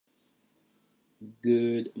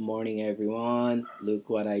Good morning, everyone. Look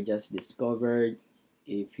what I just discovered.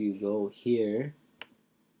 If you go here,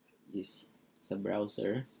 is a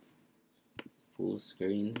browser, full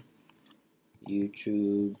screen,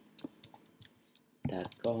 youtube.com,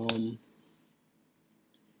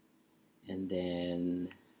 and then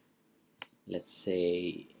let's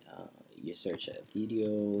say you search a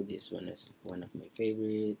video. This one is one of my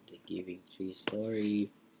favorite, the Giving Tree story.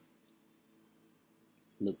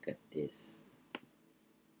 Look at this.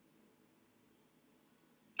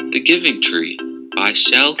 The Giving Tree by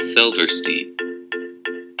Shel Silverstein.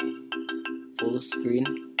 Full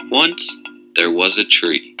screen. Once there was a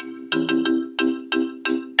tree,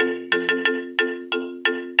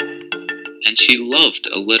 and she loved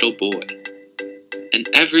a little boy. And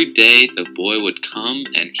every day the boy would come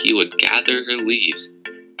and he would gather her leaves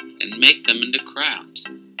and make them into crowns.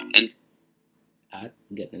 At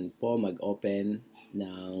ganun po mag-open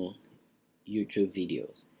ng YouTube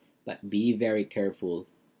videos. But be very careful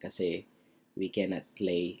kasi we cannot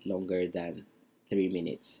play longer than 3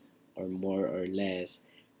 minutes or more or less.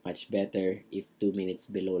 Much better if 2 minutes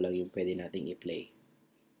below lang yung pwede nating i-play.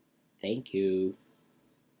 Thank you.